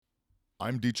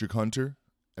I'm Dietrich Hunter,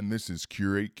 and this is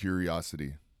Curate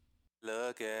Curiosity.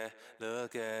 Look at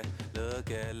what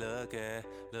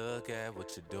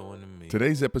you're doing to me.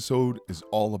 Today's episode is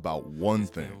all about one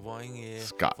thing, Been 1 year, 4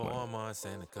 Scotland. months,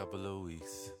 and a couple of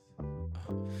weeks.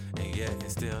 And yet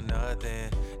it's still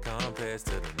nothing compares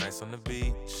to the nights on the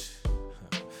beach.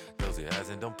 Close your eyes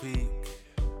and don't peek.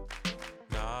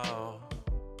 No.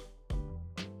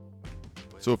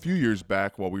 So a few years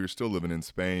back, while we were still living in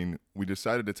Spain, we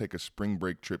decided to take a spring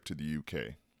break trip to the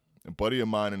UK. A buddy of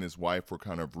mine and his wife were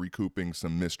kind of recouping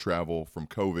some missed travel from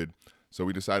COVID, so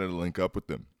we decided to link up with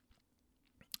them.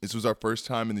 This was our first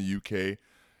time in the UK,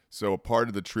 so a part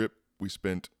of the trip we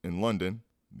spent in London,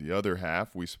 the other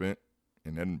half we spent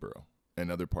in Edinburgh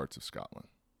and other parts of Scotland.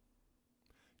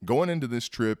 Going into this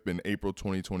trip in April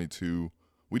 2022,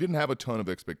 we didn't have a ton of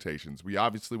expectations. We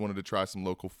obviously wanted to try some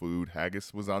local food.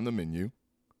 Haggis was on the menu.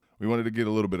 We wanted to get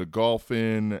a little bit of golf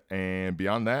in, and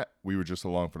beyond that, we were just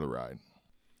along for the ride.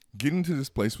 Getting to this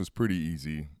place was pretty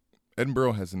easy.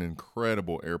 Edinburgh has an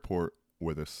incredible airport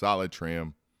with a solid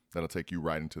tram that'll take you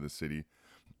right into the city.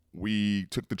 We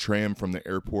took the tram from the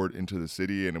airport into the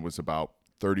city, and it was about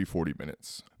 30-40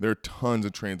 minutes. There are tons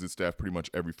of transit staff pretty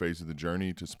much every phase of the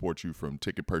journey to support you from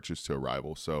ticket purchase to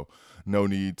arrival, so no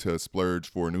need to splurge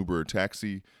for an Uber or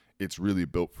taxi. It's really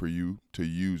built for you to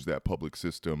use that public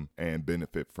system and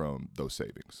benefit from those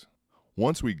savings.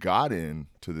 Once we got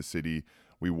into the city,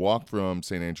 we walked from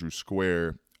St. Andrew's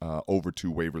Square over to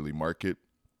Waverley Market.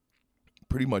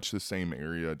 Pretty much the same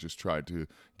area, just tried to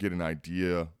get an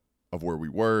idea of where we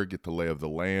were, get the lay of the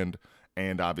land,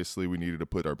 and obviously we needed to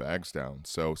put our bags down.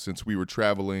 So since we were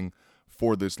traveling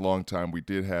for this long time, we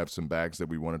did have some bags that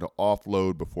we wanted to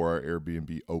offload before our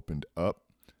Airbnb opened up.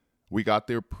 We got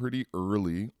there pretty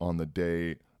early on the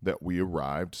day that we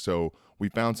arrived, so we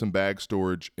found some bag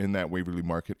storage in that Waverley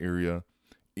Market area.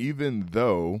 Even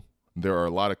though there are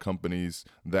a lot of companies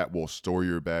that will store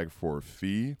your bag for a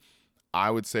fee,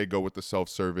 I would say go with the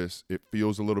self-service. It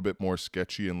feels a little bit more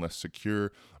sketchy and less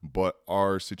secure, but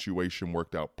our situation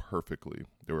worked out perfectly.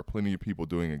 There were plenty of people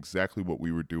doing exactly what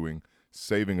we were doing,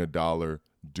 saving $1,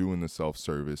 doing the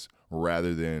self-service,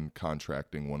 rather than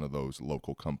contracting one of those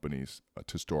local companies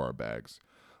to store our bags.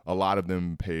 A lot of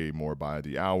them pay more by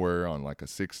the hour on like a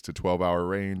 6 to 12 hour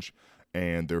range,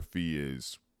 and their fee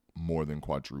is more than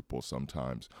quadruple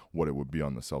sometimes what it would be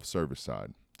on the self-service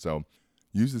side. So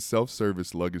use the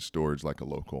self-service luggage storage like a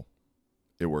local.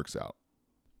 It works out.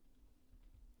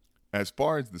 As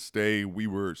far as the stay, we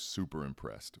were super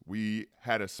impressed. We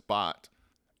had a spot,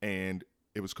 and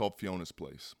it was called Fiona's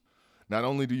Place. Not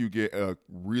only do you get a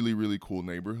really, really cool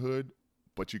neighborhood,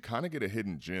 but you kind of get a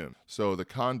hidden gem. So the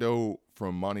condo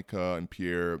from Monica and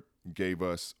Pierre gave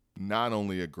us not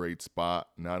only a great spot,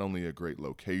 not only a great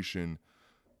location,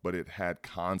 but it had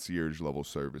concierge level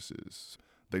services.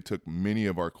 They took many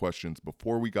of our questions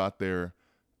before we got there,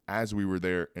 as we were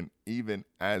there, and even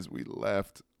as we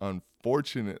left.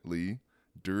 Unfortunately,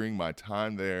 during my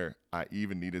time there, I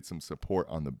even needed some support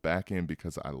on the back end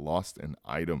because I lost an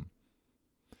item.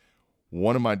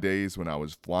 One of my days when I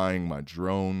was flying my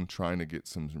drone, trying to get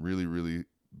some really, really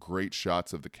great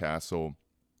shots of the castle,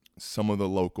 some of the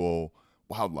local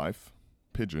wildlife,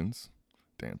 pigeons,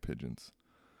 damn pigeons,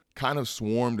 kind of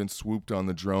swarmed and swooped on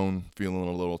the drone, feeling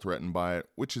a little threatened by it,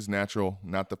 which is natural,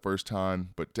 not the first time,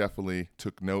 but definitely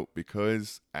took note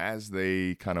because as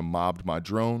they kind of mobbed my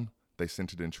drone, they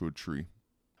sent it into a tree.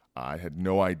 I had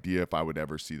no idea if I would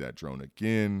ever see that drone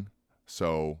again.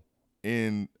 So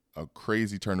in a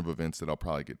crazy turn of events that I'll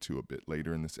probably get to a bit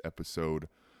later in this episode,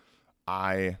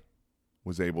 I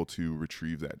was able to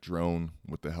retrieve that drone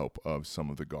with the help of some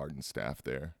of the garden staff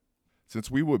there. Since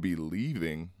we would be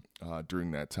leaving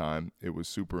during that time, it was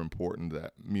super important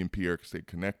that me and Pierre stayed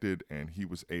connected, and he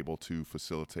was able to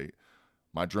facilitate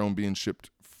my drone being shipped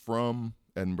from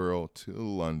Edinburgh to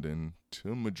London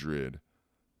to Madrid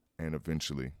and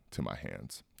eventually to my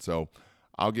hands. So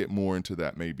I'll get more into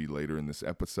that maybe later in this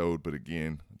episode, but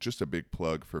again, just a big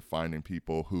plug for finding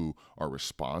people who are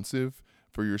responsive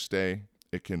for your stay.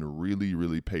 It can really,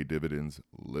 really pay dividends,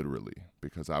 literally,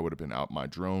 because I would have been out my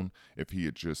drone if he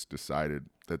had just decided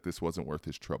that this wasn't worth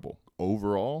his trouble.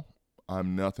 Overall,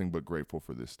 I'm nothing but grateful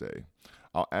for this day.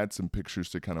 I'll add some pictures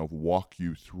to kind of walk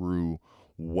you through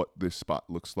what this spot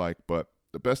looks like, but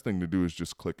the best thing to do is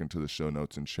just click into the show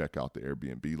notes and check out the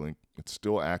Airbnb link. It's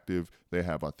still active. They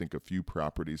have, I think, a few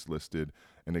properties listed.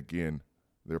 And again,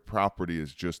 their property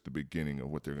is just the beginning of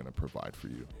what they're going to provide for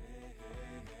you.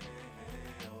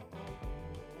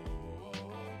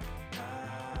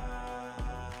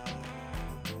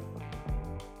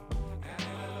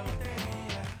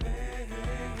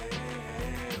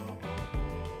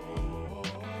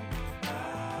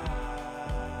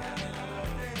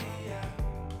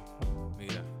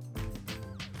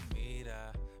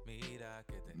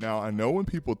 Now, I know when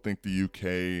people think the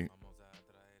UK,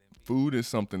 food is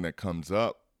something that comes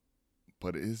up,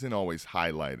 but it isn't always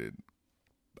highlighted.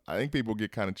 I think people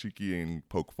get kind of cheeky and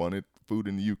poke fun at food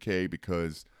in the UK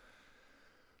because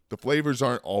the flavors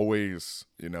aren't always,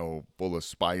 full of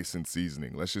spice and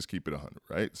seasoning. Let's just keep it 100,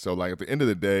 right? So, like, at the end of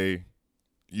the day,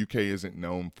 UK isn't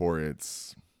known for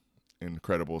its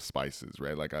incredible spices,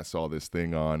 right? Like, I saw this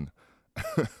thing on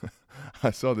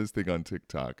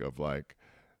TikTok of like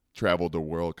travel the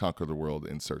world, conquer the world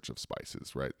in search of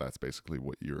spices, right? That's basically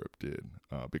what Europe did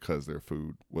because their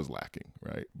food was lacking,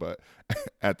 right? But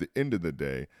at the end of the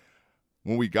day,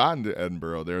 when we got into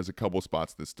Edinburgh, there's a couple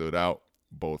spots that stood out,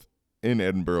 both in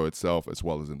Edinburgh itself as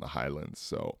well as in the Highlands.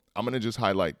 So I'm going to just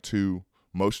highlight two.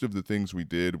 Most of the things we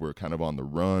did were kind of on the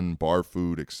run, bar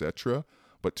food, etc.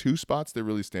 But two spots that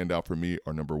really stand out for me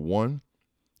are number one,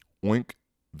 Oink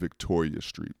Victoria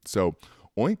Street. So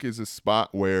Oink is a spot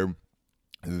where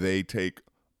they take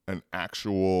an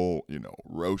actual,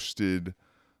 roasted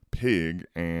pig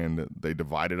and they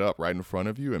divide it up right in front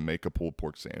of you and make a pulled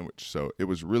pork sandwich. So it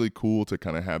was really cool to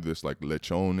kind of have this like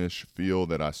lechonish feel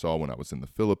that I saw when I was in the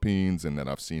Philippines and that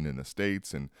I've seen in the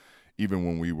States. And even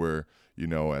when we were,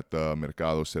 at the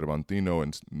Mercado Cervantino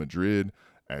in Madrid,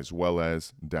 as well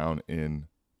as down in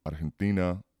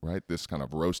Argentina, right? This kind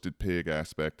of roasted pig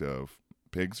aspect of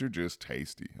pigs are just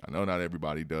tasty. I know not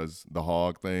everybody does the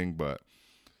hog thing, but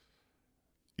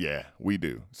yeah, we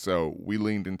do. So we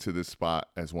leaned into this spot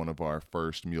as one of our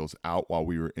first meals out while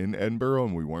we were in Edinburgh,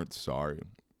 and we weren't sorry.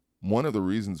 One of the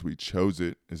reasons we chose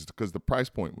it is because the price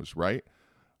point was right,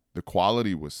 the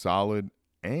quality was solid,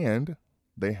 and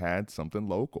they had something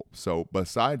local. So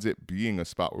besides it being a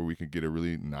spot where we could get a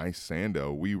really nice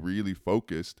sando, we really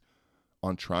focused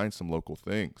on trying some local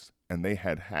things. And they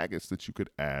had haggis that you could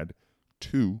add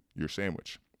to your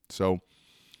sandwich. So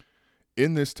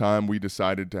in this time, we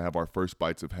decided to have our first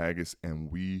bites of haggis, and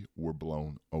we were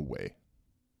blown away.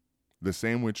 The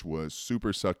sandwich was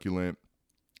super succulent.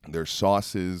 Their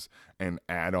sauces and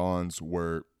add-ons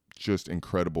were just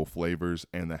incredible flavors,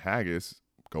 and the haggis,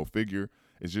 go figure,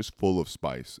 is just full of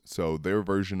spice. So their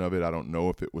version of it, I don't know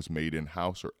if it was made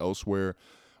in-house or elsewhere,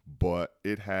 but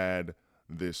it had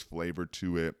this flavor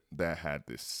to it that had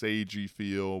this sagey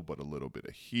feel, but a little bit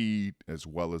of heat, as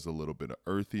well as a little bit of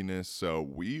earthiness. So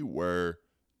we were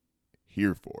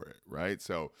here for it, right?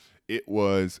 So it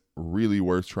was really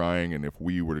worth trying. And if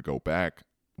we were to go back,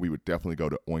 we would definitely go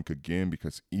to Oink again,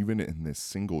 because even in this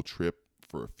single trip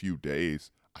for a few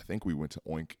days, I think we went to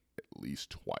Oink at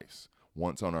least twice.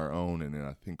 Once on our own, and then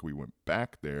I think we went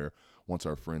back there once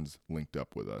our friends linked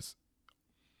up with us.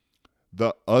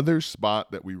 The other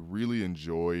spot that we really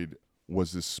enjoyed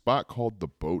was this spot called the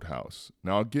Boathouse.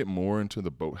 Now, I'll get more into the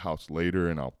Boathouse later,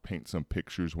 and I'll paint some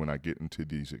pictures when I get into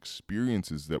these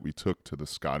experiences that we took to the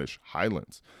Scottish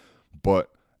Highlands.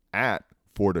 But at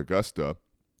Fort Augusta,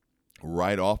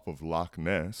 right off of Loch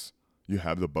Ness, you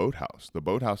have the Boathouse. The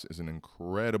Boathouse is an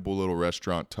incredible little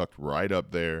restaurant tucked right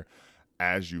up there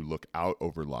as you look out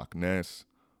over Loch Ness.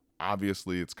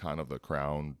 Obviously, it's kind of the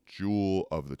crown jewel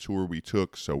of the tour we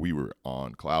took, so we were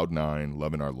on cloud nine,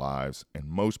 loving our lives. And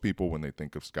most people, when they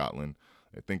think of Scotland,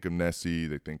 they think of Nessie,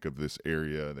 they think of this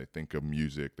area, they think of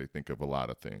music, they think of a lot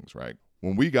of things, right?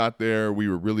 When we got there, we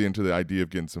were really into the idea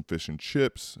of getting some fish and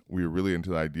chips. We were really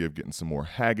into the idea of getting some more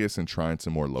haggis and trying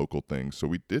some more local things, so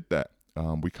we did that.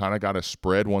 We kind of got a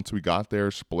spread once we got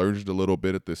there, splurged a little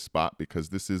bit at this spot because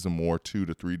this is a more $2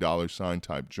 to $3 sign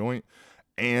type joint,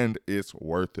 and it's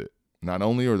worth it. Not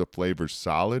only are the flavors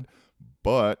solid,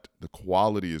 but the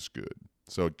quality is good.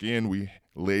 So again, we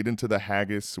laid into the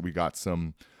haggis. We got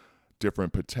some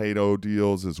different potato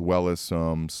deals as well as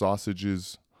some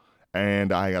sausages,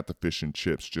 and I got the fish and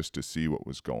chips just to see what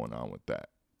was going on with that.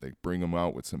 They bring them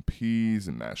out with some peas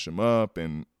and mash them up,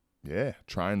 and yeah,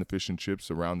 trying the fish and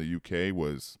chips around the UK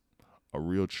was a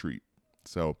real treat.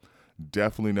 So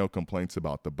definitely no complaints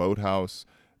about the Boathouse.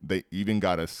 They even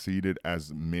got us seated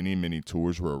as many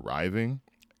tours were arriving,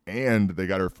 and they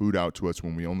got our food out to us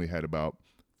when we only had about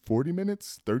 40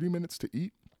 minutes, 30 minutes to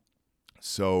eat.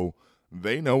 So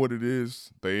they know what it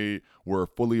is. They were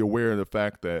fully aware of the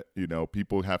fact that,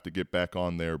 people have to get back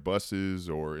on their buses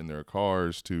or in their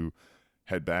cars to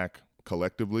head back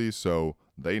collectively. So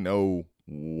they know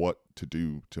what to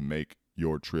do to make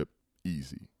your trip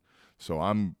easy. So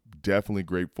I'm definitely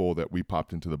grateful that we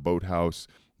popped into the Boathouse.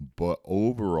 But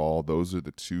overall, those are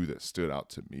the two that stood out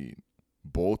to me.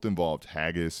 Both involved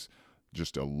haggis,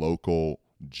 just a local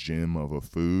gem of a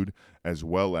food, as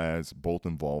well as both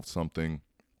involved something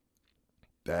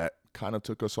that kind of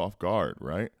took us off guard,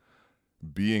 right?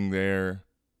 Being there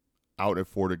out at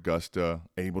Fort Augusta,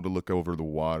 able to look over the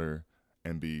water,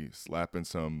 and be slapping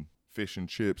some fish and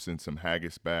chips and some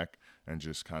haggis back and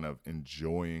just kind of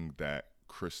enjoying that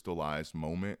crystallized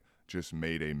moment just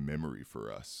made a memory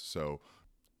for us. So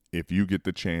if you get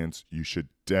the chance, you should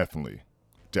definitely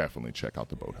check out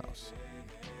the Boathouse.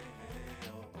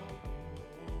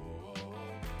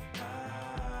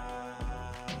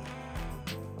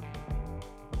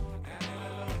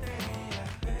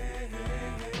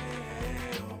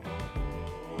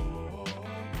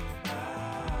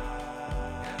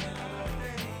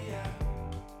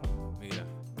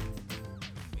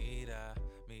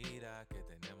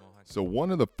 So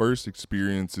one of the first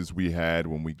experiences we had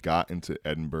when we got into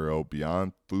Edinburgh,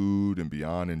 beyond food and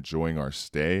beyond enjoying our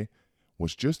stay,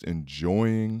 was just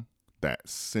enjoying that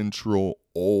central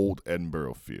old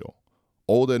Edinburgh feel.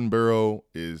 Old Edinburgh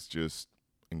is just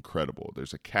incredible.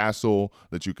 There's a castle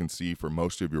that you can see for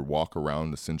most of your walk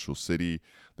around the central city.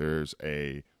 There's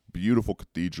a beautiful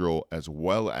cathedral, as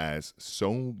well as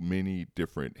so many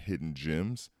different hidden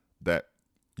gems that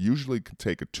usually could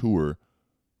take a tour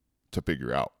to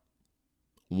figure out.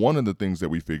 One of the things that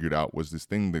we figured out was this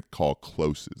thing that called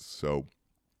closes. So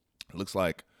it looks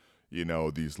like,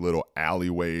 these little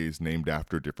alleyways named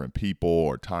after different people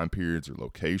or time periods or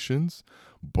locations.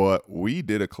 But we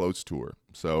did a close tour.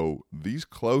 So these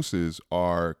closes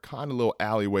are kind of little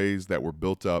alleyways that were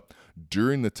built up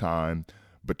during the time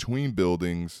between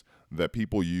buildings that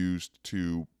people used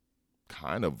to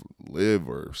kind of live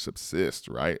or subsist,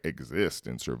 right? Exist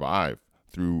and survive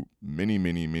through many,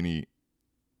 many, many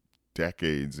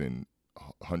decades and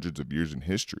hundreds of years in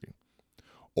history.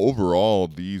 Overall,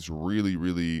 these really,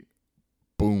 really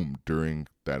boomed during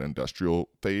that industrial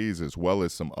phase, as well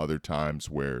as some other times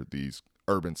where these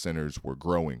urban centers were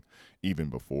growing even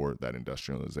before that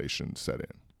industrialization set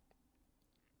in.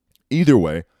 Either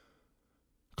way,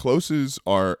 closes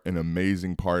are an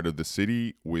amazing part of the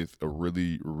city with a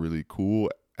really, really cool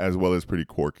as well as pretty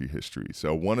quirky history.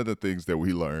 So one of the things that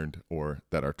we learned, or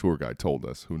that our tour guide told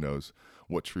us, who knows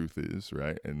what truth is,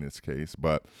 right, in this case,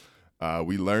 but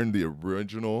we learned the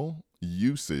original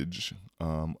usage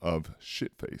of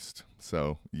shit-faced.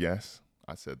 So yes,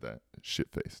 I said that,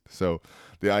 shit-faced. So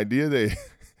the idea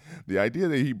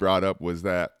that he brought up was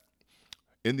that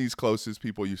in these closes,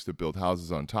 people used to build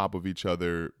houses on top of each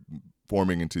other,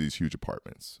 forming into these huge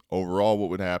apartments. Overall, what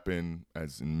would happen,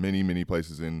 as in many, many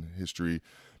places in history,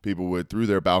 people would, through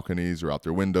their balconies or out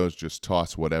their windows, just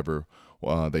toss whatever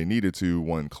they needed to,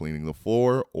 one, cleaning the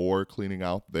floor or cleaning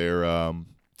out their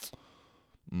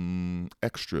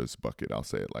extras bucket, I'll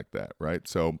say it like that, right?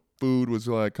 So food was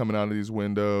like coming out of these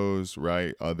windows,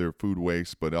 right? Other food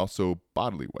waste, but also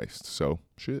bodily waste. So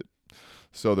shit.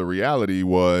 So the reality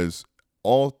was,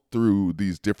 all through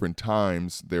these different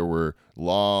times, there were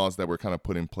laws that were kind of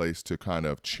put in place to kind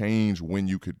of change when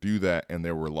you could do that. And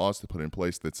there were laws to put in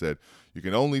place that said you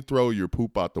can only throw your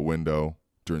poop out the window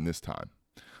during this time.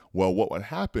 Well, what would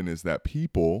happen is that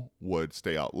people would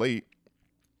stay out late,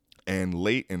 and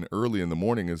late and early in the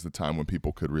morning is the time when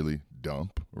people could really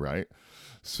dump, right?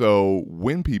 So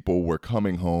when people were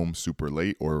coming home super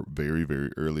late or very,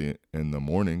 very early in the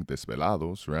morning,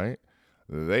 desvelados, right?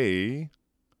 They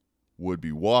would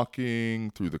be walking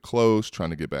through the close,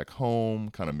 trying to get back home,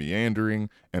 kind of meandering,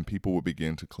 and people would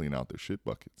begin to clean out their shit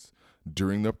buckets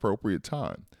during the appropriate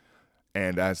time.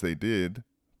 And as they did,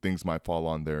 things might fall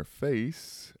on their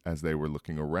face as they were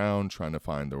looking around, trying to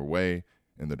find their way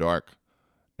in the dark.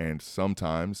 And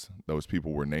sometimes those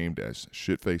people were named as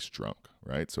shit-faced drunk,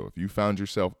 right? So if you found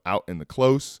yourself out in the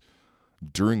close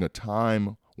during a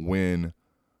time when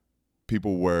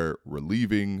people were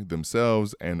relieving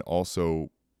themselves and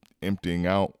also emptying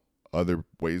out other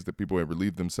ways that people have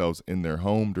relieved themselves in their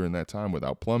home during that time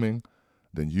without plumbing,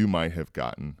 then you might have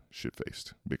gotten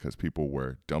shit-faced because people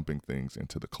were dumping things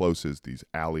into the closes, these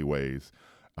alleyways,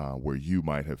 where you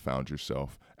might have found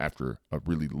yourself after a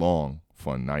really long,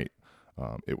 fun night.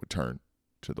 It would turn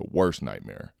to the worst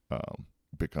nightmare,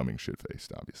 becoming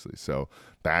shit-faced, obviously. So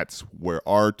that's where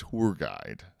our tour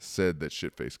guide said that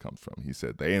shit-faced comes from. He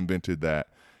said they invented that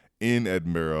in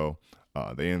Edinburgh.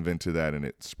 They invented that, and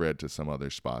it spread to some other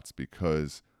spots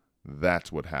because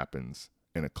that's what happens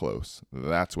in a close.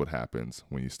 That's what happens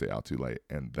when you stay out too late,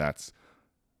 and that's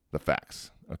the facts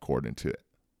according to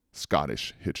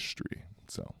Scottish history.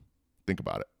 So think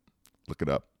about it. Look it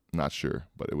up. Not sure,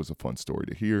 but it was a fun story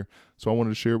to hear, so I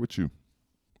wanted to share it with you.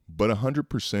 But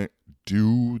 100%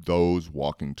 do those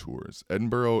walking tours.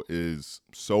 Edinburgh is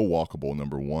so walkable,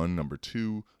 number one. Number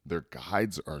two, their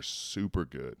guides are super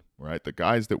good, right? The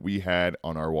guides that we had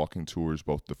on our walking tours,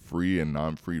 both the free and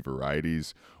non-free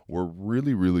varieties, were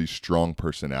really, really strong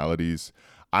personalities.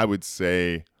 I would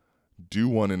say Do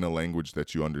one in a language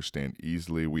that you understand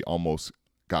easily. We almost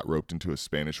got roped into a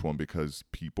Spanish one because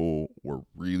people were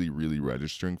really, really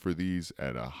registering for these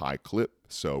at a high clip.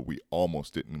 So we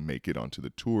almost didn't make it onto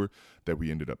the tour that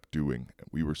we ended up doing.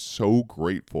 We were so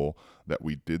grateful that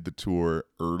we did the tour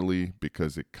early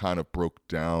because it kind of broke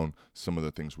down some of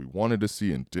the things we wanted to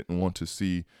see and didn't want to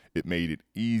see. It made it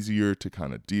easier to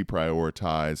kind of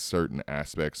deprioritize certain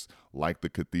aspects like the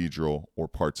cathedral or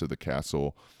parts of the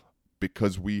castle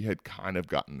because we had kind of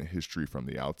gotten the history from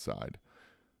the outside.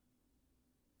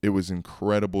 It was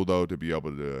incredible, though, to be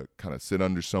able to kind of sit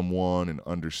under someone and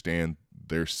understand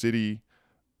their city,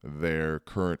 their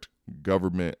current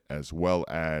government, as well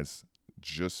as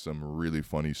just some really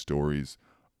funny stories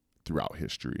throughout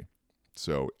history.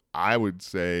 So I would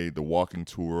say the walking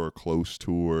tour, close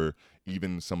tour,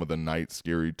 even some of the night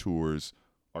scary tours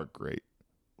are great.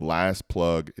 Last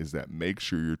plug is that make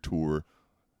sure your tour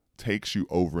takes you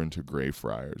over into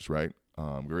Greyfriars, right?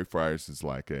 Greyfriars is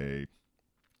like a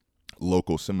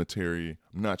local cemetery.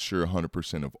 I'm not sure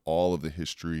 100% of all of the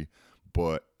history,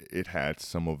 but it had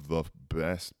some of the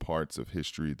best parts of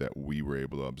history that we were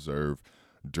able to observe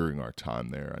during our time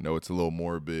there. I know it's a little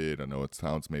morbid. I know it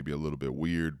sounds maybe a little bit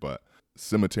weird, but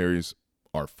cemeteries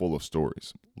are full of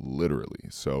stories, literally.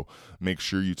 So make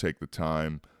sure you take the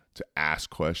time to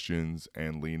ask questions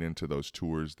and lean into those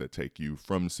tours that take you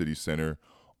from the city center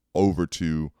over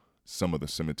to some of the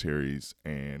cemeteries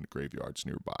and graveyards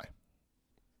nearby.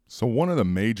 So one of the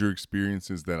major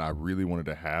experiences that I really wanted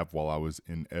to have while I was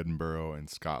in Edinburgh and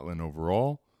Scotland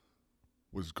overall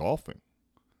was golfing.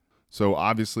 So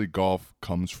obviously golf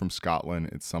comes from Scotland.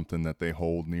 It's something that they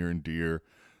hold near and dear.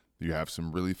 You have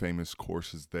some really famous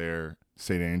courses there,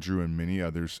 St. Andrew and many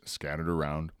others scattered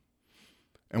around.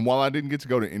 And while I didn't get to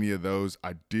go to any of those,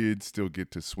 I did still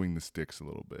get to swing the sticks a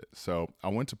little bit. So I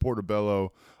went to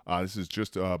Portobello. This is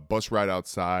just a bus ride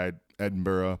outside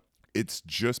Edinburgh. It's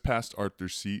just past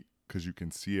Arthur's Seat because you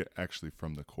can see it actually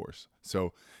from the course.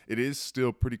 So it is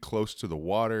still pretty close to the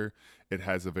water. It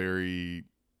has a very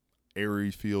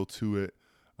airy feel to it.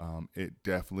 It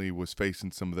definitely was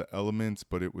facing some of the elements,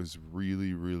 but it was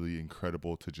really, really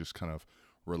incredible to just kind of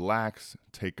relax,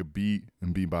 take a beat,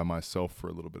 and be by myself for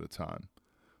a little bit of time.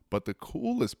 But the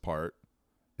coolest part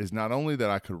is not only that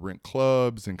I could rent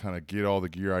clubs and kind of get all the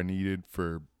gear I needed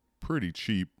for pretty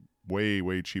cheap, way,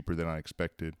 way cheaper than I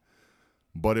expected,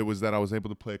 but it was that I was able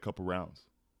to play a couple rounds.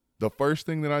 The first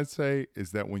thing that I'd say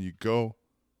is that when you go,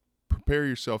 prepare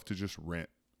yourself to just rent.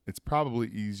 It's probably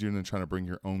easier than trying to bring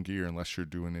your own gear unless you're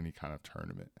doing any kind of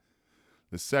tournament.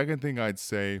 The second thing I'd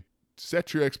say,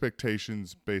 set your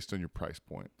expectations based on your price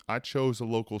point. I chose a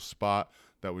local spot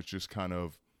that was just kind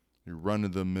of your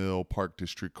run-of-the-mill Park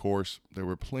District course. There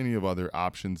were plenty of other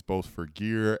options, both for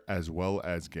gear as well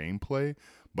as gameplay,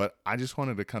 but I just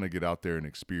wanted to kind of get out there and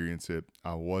experience it.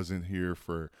 I wasn't here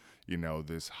for,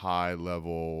 this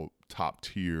high-level,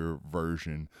 top-tier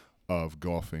version of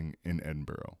golfing in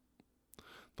Edinburgh.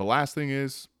 The last thing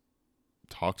is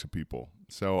talk to people.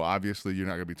 So obviously you're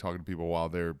not going to be talking to people while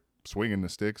they're swinging the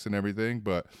sticks and everything,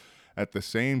 but at the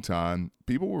same time,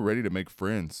 people were ready to make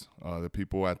friends. The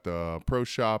people at the pro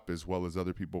shop, as well as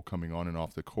other people coming on and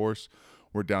off the course,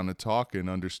 were down to talk and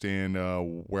understand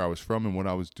where I was from and what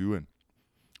I was doing.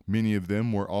 Many of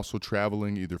them were also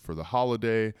traveling either for the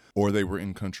holiday or they were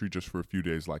in country just for a few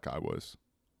days like I was.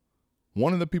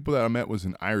 One of the people that I met was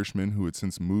an Irishman who had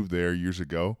since moved there years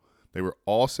ago. They were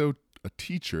also a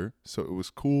teacher, so it was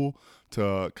cool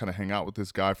to kind of hang out with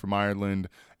this guy from Ireland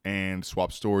and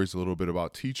swap stories a little bit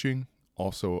about teaching,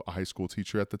 also a high school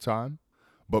teacher at the time.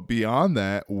 But beyond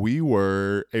that, we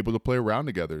were able to play around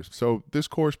together. So this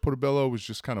course, Portobello, was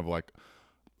just kind of like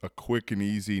a quick and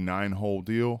easy 9-hole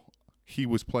deal. He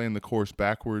was playing the course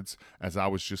backwards as I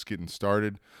was just getting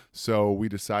started. So we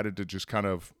decided to just kind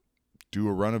of do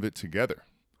a run of it together.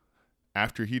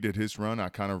 After he did his run, I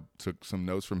kind of took some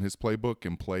notes from his playbook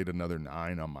and played another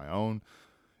 9 on my own.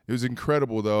 It was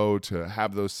incredible, though, to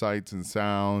have those sights and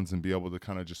sounds and be able to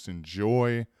kind of just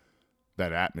enjoy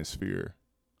that atmosphere.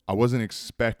 I wasn't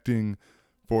expecting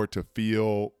for it to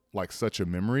feel like such a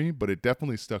memory, but it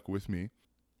definitely stuck with me.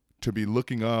 To be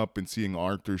looking up and seeing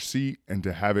Arthur's Seat and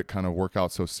to have it kind of work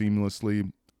out so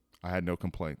seamlessly, I had no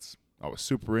complaints. I was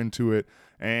super into it,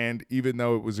 and even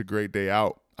though it was a great day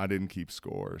out, I didn't keep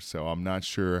score. So I'm not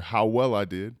sure how well I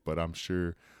did, but I'm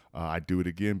sure I'd do it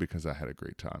again because I had a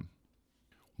great time.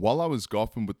 While I was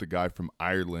golfing with the guy from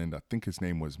Ireland, I think his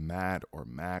name was Matt or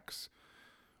Max,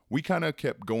 we kind of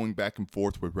kept going back and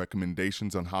forth with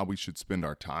recommendations on how we should spend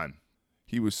our time.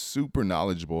 He was super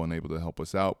knowledgeable and able to help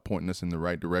us out, pointing us in the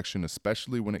right direction,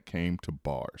 especially when it came to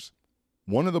bars.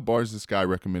 One of the bars this guy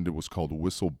recommended was called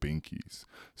Whistle Binkies.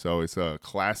 So it's a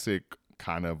classic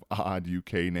kind of odd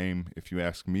UK name if you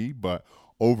ask me, but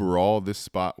overall this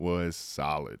spot was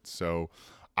solid. So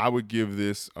I would give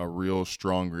this a real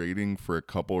strong rating for a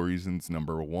couple of reasons.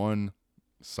 Number one,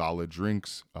 solid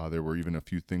drinks. There were even a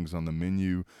few things on the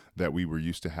menu that we were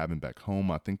used to having back home.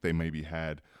 I think they maybe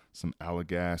had some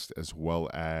Allagast as well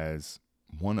as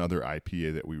one other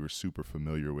IPA that we were super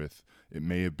familiar with. It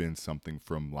may have been something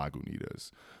from Lagunitas.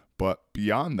 But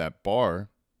beyond that bar,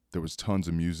 there was tons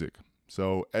of music.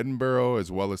 So Edinburgh,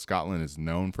 as well as Scotland, is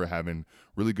known for having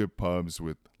really good pubs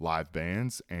with live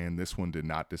bands, and this one did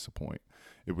not disappoint.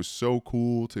 It was so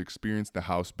cool to experience the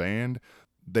house band.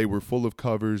 They were full of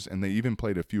covers, and they even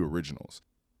played a few originals.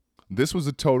 This was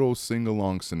a total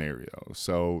sing-along scenario.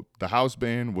 So the house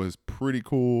band was pretty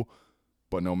cool,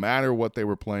 but no matter what they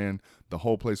were playing, the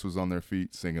whole place was on their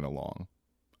feet singing along.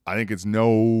 I think it's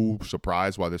no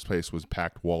surprise why this place was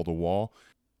packed wall to wall.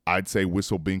 I'd say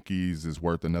Whistle Binkies is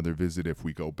worth another visit if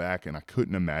we go back, and I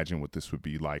couldn't imagine what this would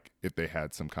be like if they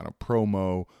had some kind of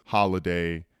promo,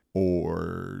 holiday,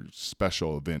 or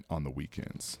special event on the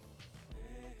weekends.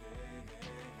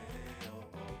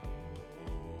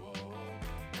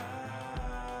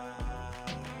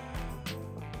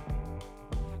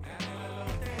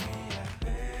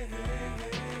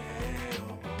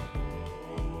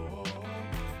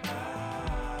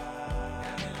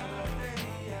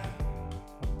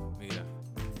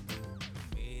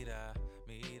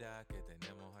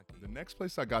 The next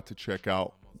place I got to check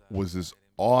out was this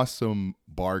awesome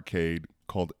barcade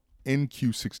called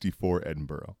NQ64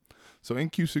 Edinburgh. So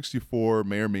NQ64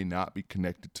 may or may not be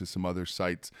connected to some other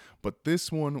sites, but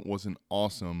this one was an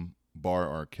awesome bar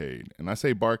arcade. And I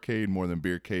say barcade more than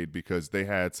beercade because they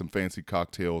had some fancy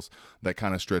cocktails that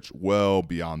kind of stretched well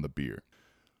beyond the beer.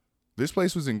 This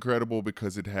place was incredible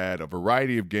because it had a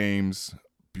variety of games,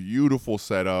 beautiful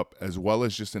setup, as well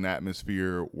as just an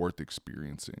atmosphere worth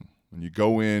experiencing. When you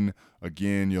go in,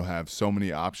 again, you'll have so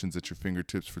many options at your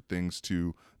fingertips for things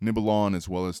to nibble on as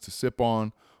well as to sip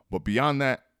on. But beyond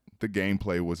that, the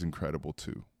gameplay was incredible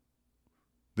too.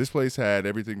 This place had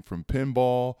everything from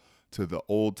pinball to the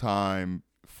old-time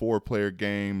 4-player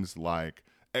games like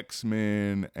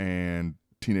X-Men and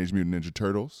Teenage Mutant Ninja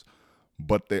Turtles.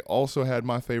 But they also had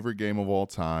my favorite game of all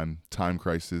time, Time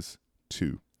Crisis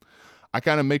 2. I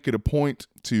kind of make it a point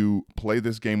to play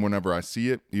this game whenever I see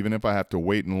it, even if I have to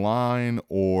wait in line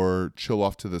or chill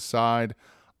off to the side.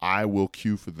 I will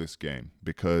queue for this game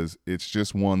because it's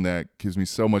just one that gives me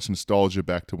so much nostalgia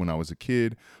back to when I was a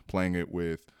kid, playing it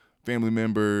with family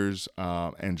members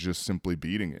and just simply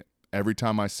beating it. Every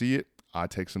time I see it, I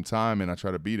take some time and I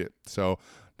try to beat it. So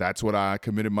that's what I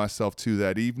committed myself to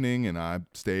that evening, and I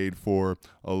stayed for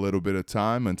a little bit of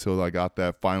time until I got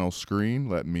that final screen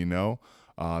letting me know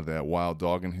that Wild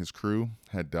Dog and his crew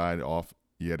had died off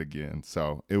yet again.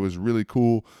 So it was really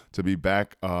cool to be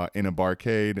back in a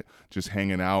barcade, just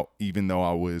hanging out, even though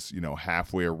I was,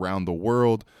 halfway around the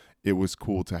world. It was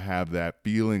cool to have that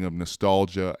feeling of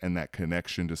nostalgia and that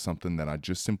connection to something that I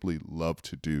just simply love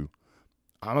to do.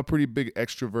 I'm a pretty big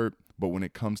extrovert, but when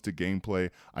it comes to gameplay,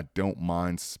 I don't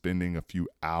mind spending a few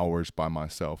hours by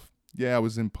myself. Yeah, I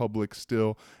was in public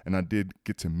still, and I did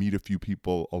get to meet a few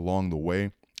people along the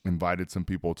way. Invited some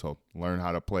people to learn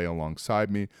how to play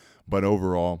alongside me, but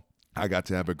overall, I got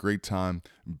to have a great time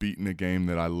beating a game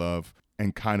that I love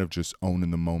and kind of just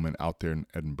owning the moment out there in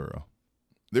Edinburgh.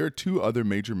 There are two other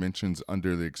major mentions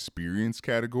under the experience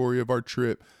category of our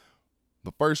trip.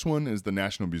 The first one is the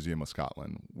National Museum of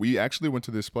Scotland. We actually went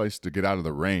to this place to get out of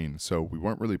the rain, so we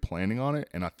weren't really planning on it,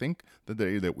 and I think the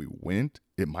day that we went,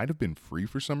 it might have been free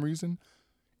for some reason.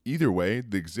 Either way,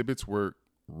 the exhibits were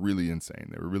really insane.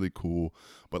 They were really cool.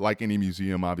 But like any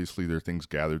museum, obviously there are things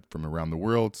gathered from around the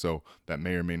world, so that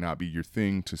may or may not be your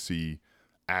thing to see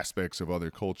aspects of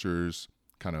other cultures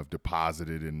kind of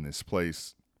deposited in this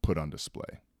place, put on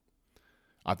display.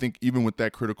 I think even with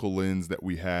that critical lens that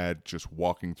we had just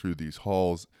walking through these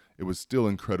halls, it was still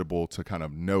incredible to kind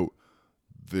of note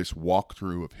this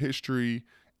walkthrough of history,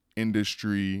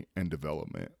 industry, and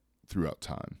development throughout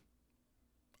time.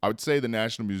 I would say the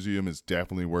National Museum is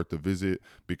definitely worth a visit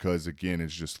because, again,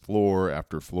 it's just floor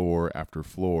after floor after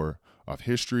floor of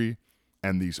history,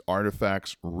 and these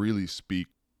artifacts really speak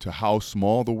to how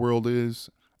small the world is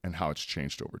and how it's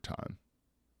changed over time.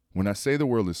 When I say the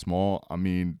world is small, I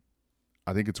mean,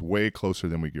 I think it's way closer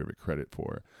than we give it credit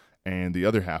for. And the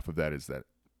other half of that is that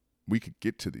we could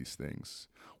get to these things.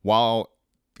 While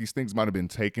these things might have been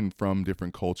taken from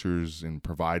different cultures and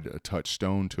provide a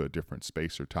touchstone to a different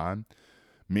space or time,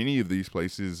 Many of these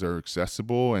places are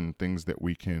accessible and things that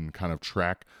we can kind of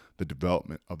track the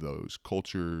development of those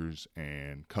cultures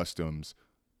and customs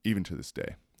even to this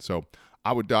day. So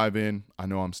I would dive in. I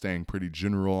know I'm staying pretty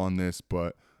general on this,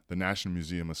 but the National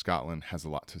Museum of Scotland has a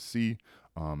lot to see,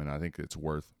 and I think it's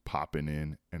worth popping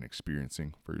in and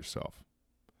experiencing for yourself.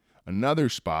 Another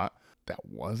spot that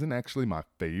wasn't actually my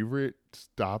favorite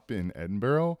stop in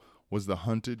Edinburgh was the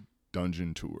Haunted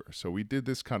Dungeon Tour. So we did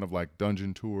this kind of like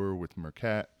dungeon tour with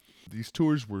Mercat. These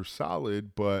tours were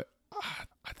solid, but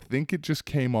I think it just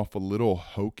came off a little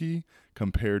hokey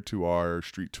compared to our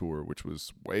street tour, which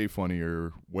was way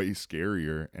funnier, way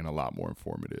scarier, and a lot more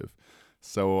informative.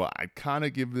 So I kind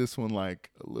of give this one like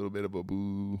a little bit of a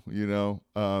boo, you know.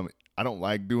 I don't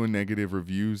like doing negative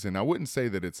reviews, and I wouldn't say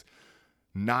that it's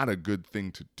not a good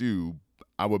thing to do.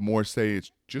 I would more say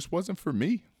it just wasn't for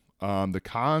me. The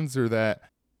cons are that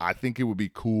I think it would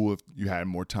be cool if you had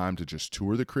more time to just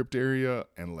tour the crypt area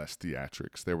and less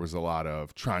theatrics. There was a lot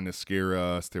of trying to scare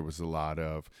us. There was a lot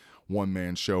of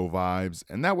one-man show vibes,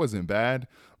 and that wasn't bad.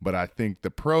 But I think the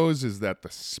pros is that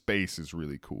the space is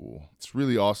really cool. It's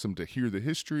really awesome to hear the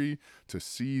history, to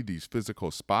see these physical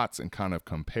spots and kind of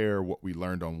compare what we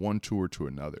learned on one tour to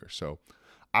another. So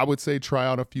I would say try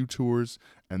out a few tours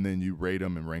and then you rate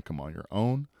them and rank them on your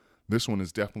own. This one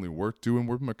is definitely worth doing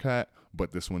with Mercat,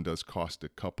 but this one does cost a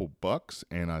couple bucks,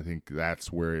 and I think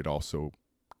that's where it also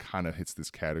kind of hits this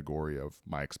category of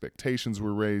my expectations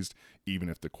were raised, even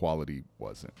if the quality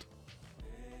wasn't.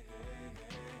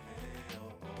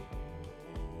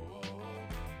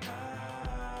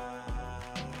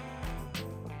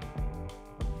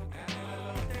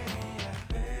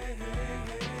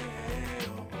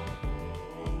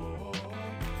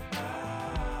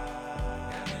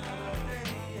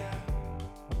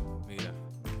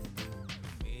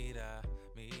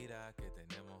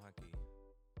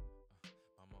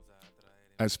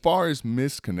 As far as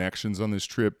missed connections on this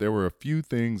trip, there were a few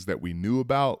things that we knew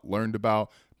about, learned about,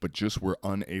 but just were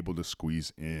unable to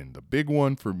squeeze in. The big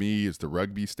one for me is the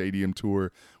rugby stadium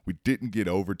tour. We didn't get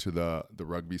over to the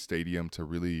rugby stadium to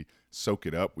really soak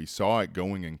it up. We saw it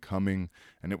going and coming,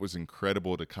 and it was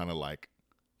incredible to kind of like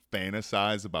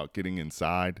fantasize about getting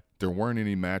inside. There weren't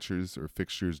any matches or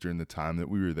fixtures during the time that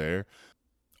we were there.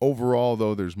 Overall,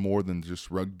 though, there's more than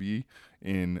just rugby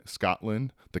in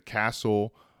Scotland. The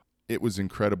castle, it was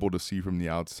incredible to see from the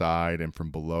outside and from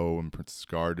below in Princess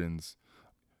Gardens.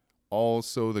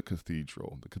 Also, the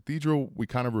cathedral. The cathedral, we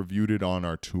kind of reviewed it on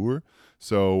our tour,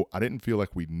 so I didn't feel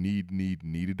like we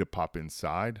needed to pop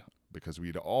inside because we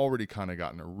had already kind of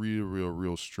gotten a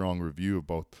real strong review of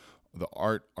both the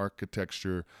art,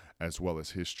 architecture, as well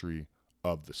as history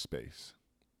of the space.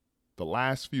 The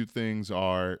last few things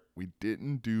are we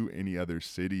didn't do any other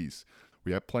cities.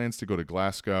 We had plans to go to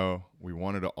Glasgow. We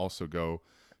wanted to also go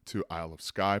to Isle of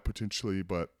Skye potentially,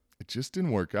 but it just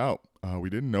didn't work out. We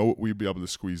didn't know what we'd be able to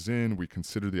squeeze in. We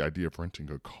considered the idea of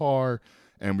renting a car,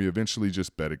 and we eventually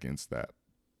just bet against that.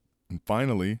 And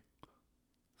finally,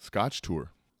 Scotch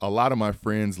tour. A lot of my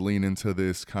friends lean into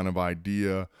this kind of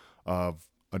idea of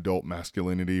adult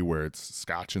masculinity where it's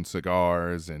Scotch and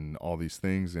cigars and all these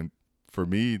things. And for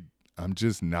me, I'm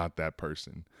just not that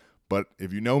person. But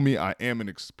if you know me, I am an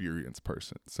experienced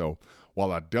person. So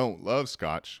while I don't love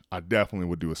Scotch, I definitely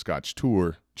would do a Scotch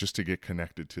tour just to get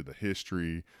connected to the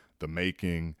history, the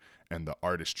making, and the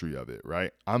artistry of it,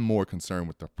 right? I'm more concerned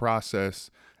with the process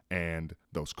and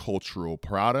those cultural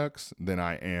products than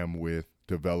I am with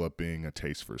developing a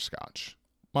taste for Scotch.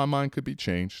 My mind could be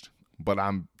changed, but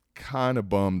I'm kind of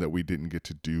bummed that we didn't get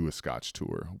to do a Scotch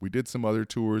tour. We did some other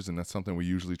tours, and that's something we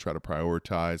usually try to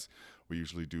prioritize. We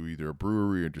usually do either a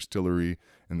brewery or distillery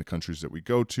in the countries that we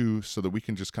go to so that we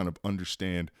can just kind of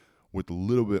understand with a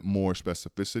little bit more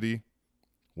specificity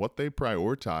what they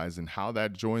prioritize and how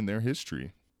that joined their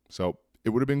history. So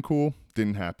it would have been cool.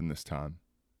 Didn't happen this time.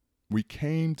 We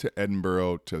came to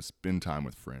Edinburgh to spend time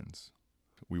with friends.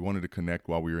 We wanted to connect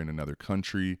while we were in another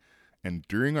country. And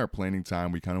during our planning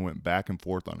time, we kind of went back and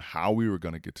forth on how we were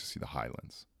going to get to see the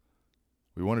Highlands.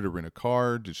 We wanted to rent a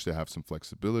car just to have some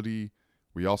flexibility.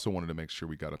 We also wanted to make sure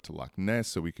we got up to Loch Ness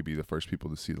so we could be the first people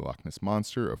to see the Loch Ness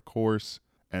Monster, of course.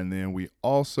 And then we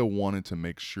also wanted to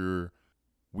make sure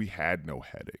we had no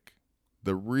headache.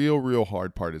 The real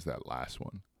hard part is that last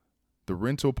one. The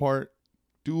rental part,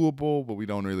 doable, but we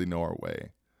don't really know our way.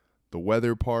 The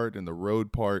weather part and the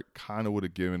road part kind of would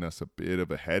have given us a bit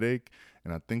of a headache,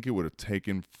 and I think it would have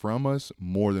taken from us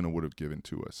more than it would have given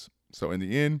to us. So in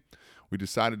the end, we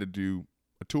decided to do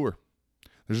a tour.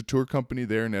 There's a tour company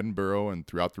there in Edinburgh and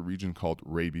throughout the region called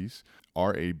Rabies,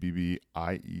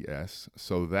 Rabbies.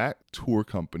 So that tour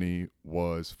company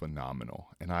was phenomenal.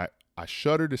 And I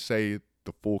shudder to say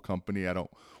the full company. I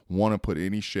don't want to put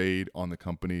any shade on the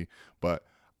company, but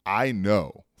I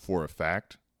know for a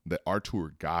fact that our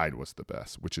tour guide was the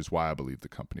best, which is why I believe the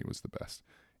company was the best.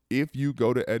 If you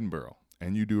go to Edinburgh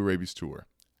and you do a rabies tour,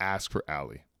 ask for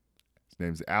Ali. His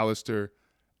name's Alistair,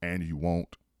 and you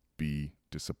won't be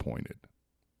disappointed.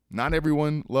 Not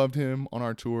everyone loved him on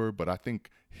our tour, but I think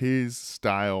his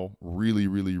style really,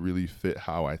 really, really fit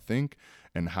how I think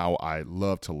and how I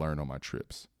love to learn on my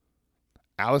trips.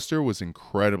 Alistair was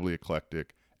incredibly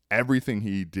eclectic. Everything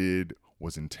he did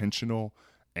was intentional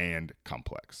and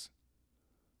complex.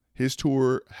 His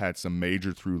tour had some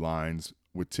major through lines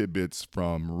with tidbits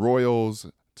from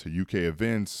royals to UK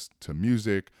events to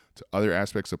music to other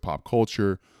aspects of pop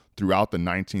culture throughout the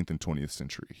 19th and 20th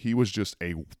century. He was just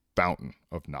a fountain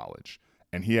of knowledge.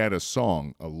 And he had a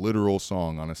song, a literal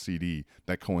song on a CD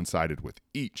that coincided with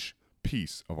each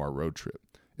piece of our road trip.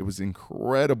 It was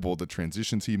incredible the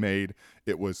transitions he made.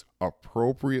 It was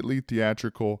appropriately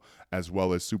theatrical as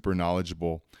well as super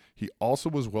knowledgeable. He also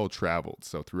was well traveled.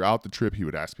 So throughout the trip, he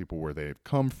would ask people where they had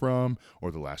come from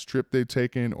or the last trip they'd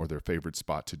taken or their favorite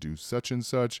spot to do such and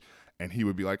such. And he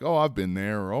would be like, oh, I've been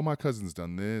there, or oh, my cousin's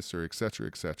done this, or et cetera,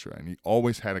 et cetera. And he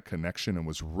always had a connection and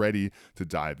was ready to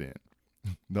dive in.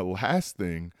 The last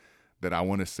thing that I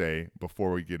want to say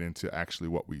before we get into actually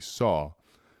what we saw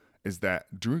is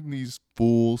that during these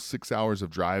full 6 hours of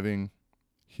driving,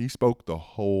 he spoke the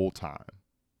whole time.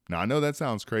 Now, I know that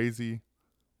sounds crazy,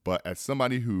 but as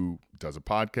somebody who does a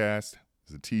podcast,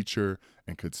 is a teacher,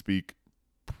 and could speak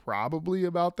probably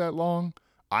about that long,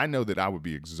 I know that I would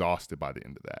be exhausted by the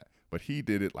end of that. But he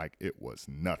did it like it was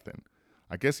nothing.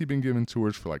 I guess he'd been giving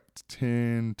tours for like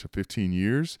 10 to 15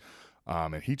 years,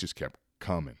 and he just kept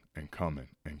coming and coming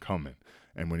and coming.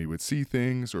 And when he would see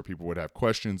things or people would have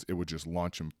questions, it would just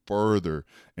launch him further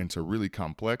into really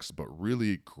complex but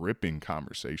really gripping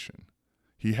conversation.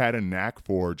 He had a knack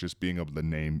for just being able to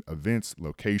name events,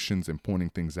 locations, and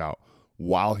pointing things out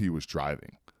while he was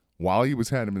driving. While he was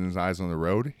having his eyes on the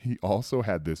road, he also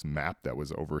had this map that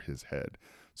was over his head.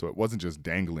 So it wasn't just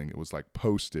dangling, it was like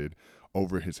posted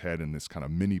over his head in this kind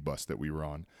of minibus that we were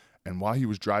on. And while he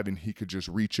was driving, he could just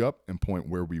reach up and point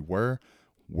where we were,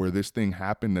 where this thing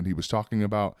happened that he was talking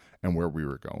about, and where we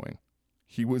were going.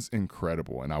 He was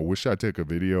incredible. And I wish I took a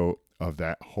video of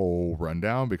that whole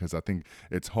rundown because I think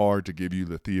it's hard to give you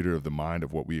the theater of the mind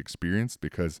of what we experienced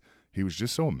because he was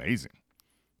just so amazing.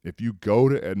 If you go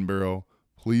to Edinburgh,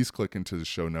 please click into the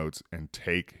show notes and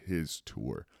take his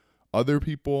tour. Other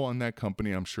people on that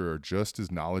company, I'm sure, are just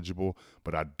as knowledgeable,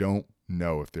 but I don't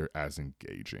know if they're as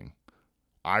engaging.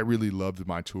 I really loved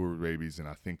my tour with Rabies, and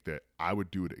I think that I would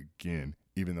do it again,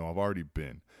 even though I've already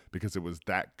been, because it was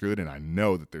that good, and I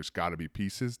know that there's got to be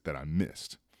pieces that I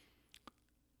missed.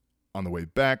 On the way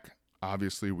back,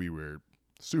 obviously, we were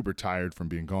super tired from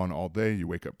being gone all day. You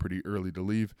wake up pretty early to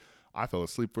leave. I fell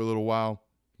asleep for a little while,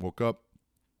 woke up,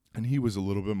 and he was a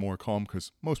little bit more calm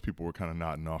because most people were kind of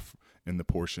nodding off in the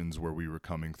portions where we were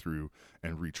coming through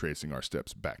and retracing our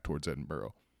steps back towards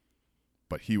Edinburgh.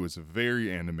 But he was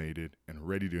very animated and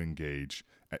ready to engage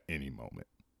at any moment.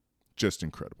 Just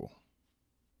incredible.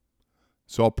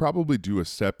 So I'll probably do a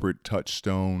separate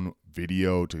touchstone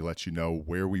video to let you know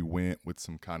where we went with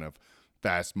some kind of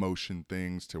fast motion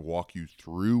things to walk you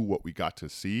through what we got to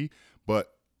see.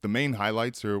 But the main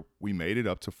highlights are we made it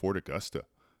up to Fort Augusta.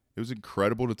 It was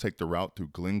incredible to take the route through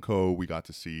Glencoe. We got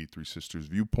to see Three Sisters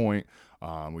Viewpoint.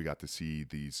 We got to see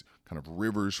these kind of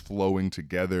rivers flowing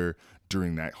together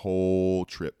during that whole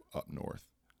trip up north.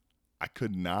 I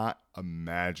could not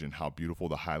imagine how beautiful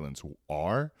the Highlands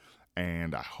are,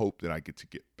 and I hope that I get to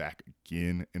get back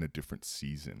again in a different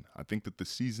season. I think that the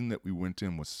season that we went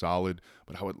in was solid,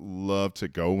 but I would love to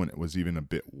go when it was even a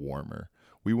bit warmer.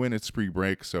 We went at spring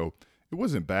break, so it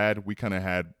wasn't bad. We kind of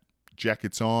had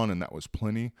jackets on, and that was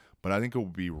plenty, but I think it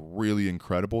would be really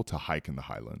incredible to hike in the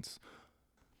Highlands.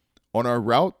 On our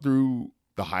route through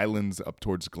the Highlands up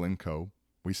towards Glencoe,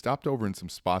 we stopped over in some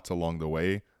spots along the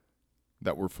way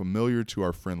that were familiar to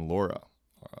our friend Laura.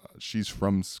 She's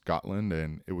from Scotland,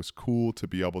 and it was cool to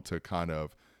be able to kind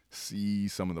of see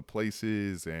some of the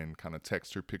places and kind of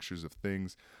text her pictures of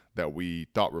things that we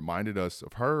thought reminded us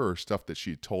of her or stuff that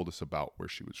she had told us about where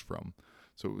she was from.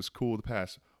 So it was cool to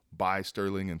pass by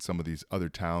Stirling and some of these other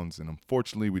towns, and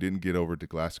unfortunately we didn't get over to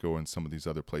Glasgow and some of these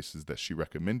other places that she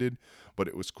recommended, but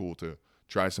it was cool to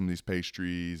try some of these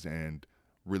pastries and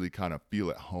really kind of feel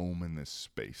at home in this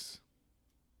space.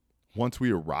 Once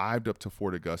we arrived up to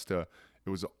Fort Augusta, it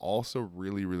was also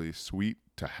really, really sweet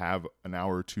to have an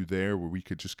hour or two there where we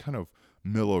could just kind of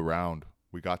mill around.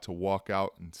 We got to walk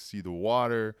out and see the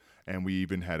water, and we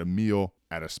even had a meal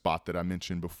at a spot that I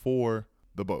mentioned before,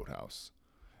 the Boathouse.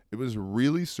 It was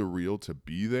really surreal to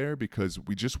be there because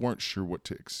we just weren't sure what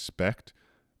to expect,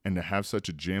 and to have such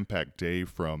a jam-packed day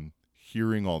from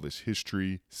hearing all this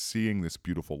history, seeing this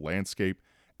beautiful landscape,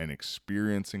 and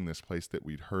experiencing this place that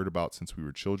we'd heard about since we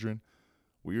were children,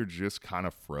 we were just kind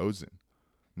of frozen.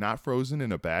 Not frozen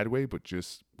in a bad way, but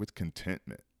just with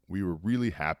contentment. We were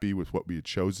really happy with what we had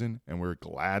chosen, and we're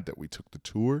glad that we took the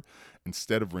tour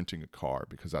instead of renting a car,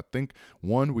 because I think,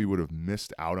 one, we would have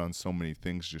missed out on so many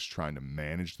things just trying to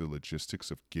manage the logistics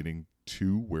of getting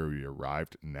to where we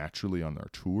arrived naturally on our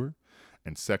tour.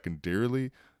 And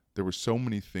secondarily, there were so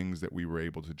many things that we were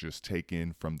able to just take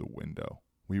in from the window.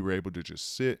 We were able to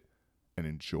just sit and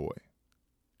enjoy,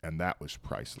 and that was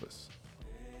priceless.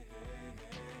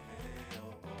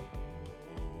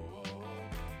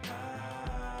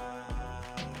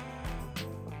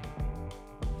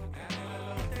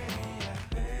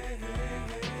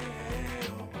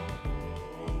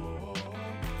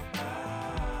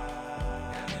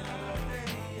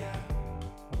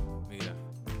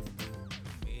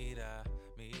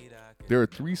 There are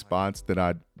 3 spots that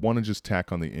I'd want to just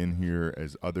tack on the end here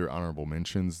as other honorable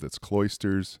mentions. That's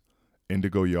Cloisters,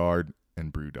 Indigo Yard,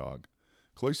 and Brewdog.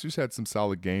 Cloisters had some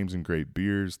solid games and great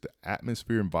beers. The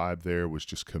atmosphere and vibe there was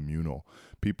just communal.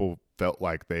 People felt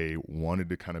like they wanted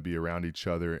to kind of be around each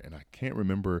other, and I can't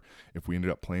remember if we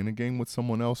ended up playing a game with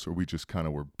someone else or we just kind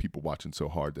of were people watching so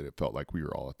hard that it felt like we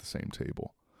were all at the same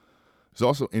table. There's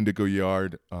also Indigo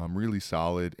Yard, really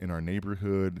solid in our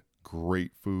neighborhood,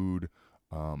 great food,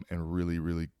 and really,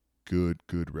 really good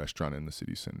restaurant in the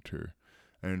city center.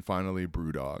 And finally,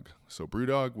 Brewdog. So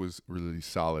Brewdog was really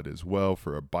solid as well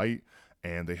for a bite,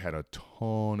 and they had a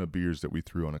ton of beers that we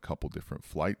threw on a couple different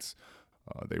flights.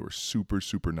 They were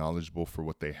super knowledgeable for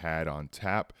what they had on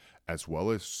tap, as well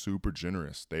as super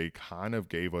generous. They kind of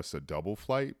gave us a double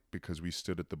flight because we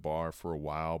stood at the bar for a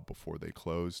while before they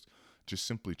closed, just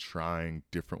simply trying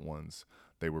different ones.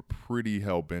 They were pretty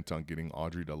hell-bent on getting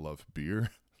Audrey to love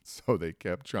beer. So they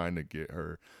kept trying to get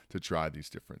her to try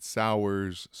these different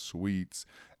sours, sweets,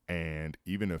 and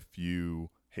even a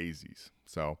few hazies.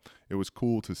 So it was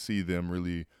cool to see them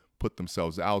really put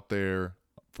themselves out there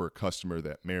for a customer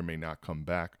that may or may not come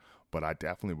back. But I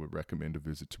definitely would recommend a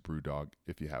visit to Brewdog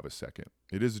if you have a second.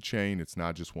 It is a chain. It's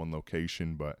not just one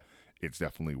location, but it's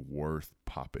definitely worth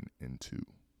popping into.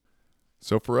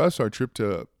 So for us, our trip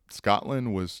to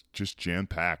Scotland was just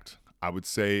jam-packed. I would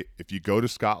say if you go to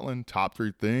Scotland, top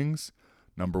 3 things.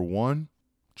 Number 1,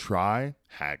 try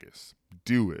haggis.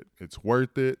 Do it. It's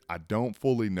worth it. I don't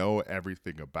fully know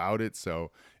everything about it,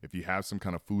 so if you have some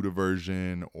kind of food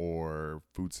aversion or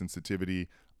food sensitivity,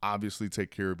 obviously take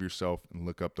care of yourself and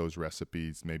look up those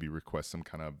recipes. Maybe request some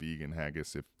kind of vegan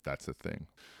haggis if that's a thing.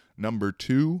 Number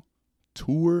 2,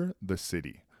 tour the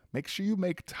city. Make sure you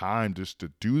make time just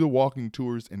to do the walking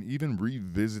tours and even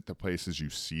revisit the places you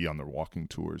see on the walking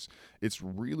tours. It's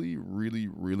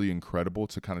really incredible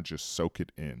to kind of just soak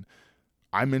it in.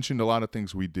 I mentioned a lot of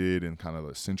things we did in kind of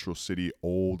the central city,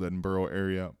 old Edinburgh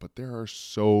area, but there are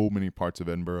so many parts of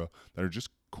Edinburgh that are just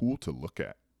cool to look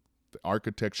at. The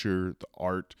architecture, the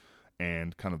art,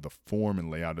 and kind of the form and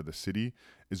layout of the city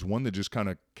is one that just kind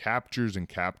of captures and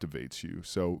captivates you.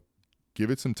 So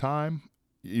give it some time.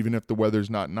 Even if the weather's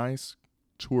not nice,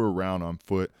 tour around on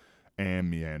foot and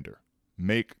meander.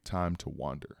 Make time to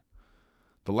wander.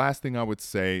 The last thing I would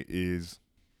say is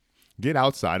get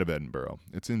outside of Edinburgh.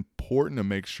 It's important to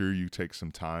make sure you take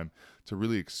some time to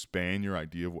really expand your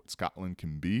idea of what Scotland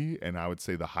can be, and I would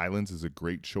say the Highlands is a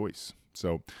great choice.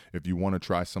 So if you want to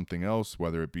try something else,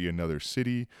 whether it be another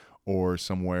city or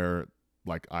somewhere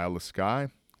like Isle of Skye,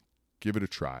 give it a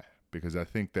try, because I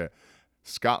think that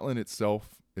Scotland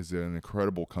itself is an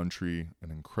incredible country, an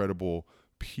incredible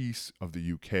piece of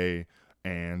the UK,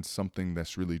 and something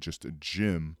that's really just a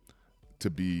gem to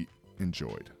be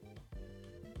enjoyed.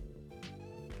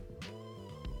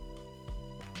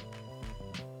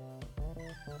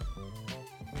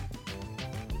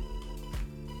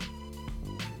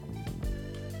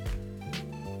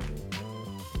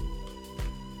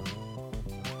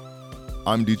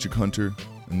 I'm Dietrich Hunter,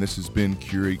 and this has been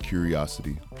Curate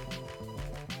Curiosity.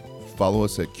 Follow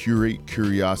us at Curate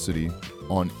Curiosity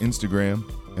on Instagram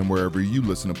and wherever you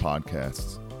listen to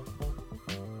podcasts.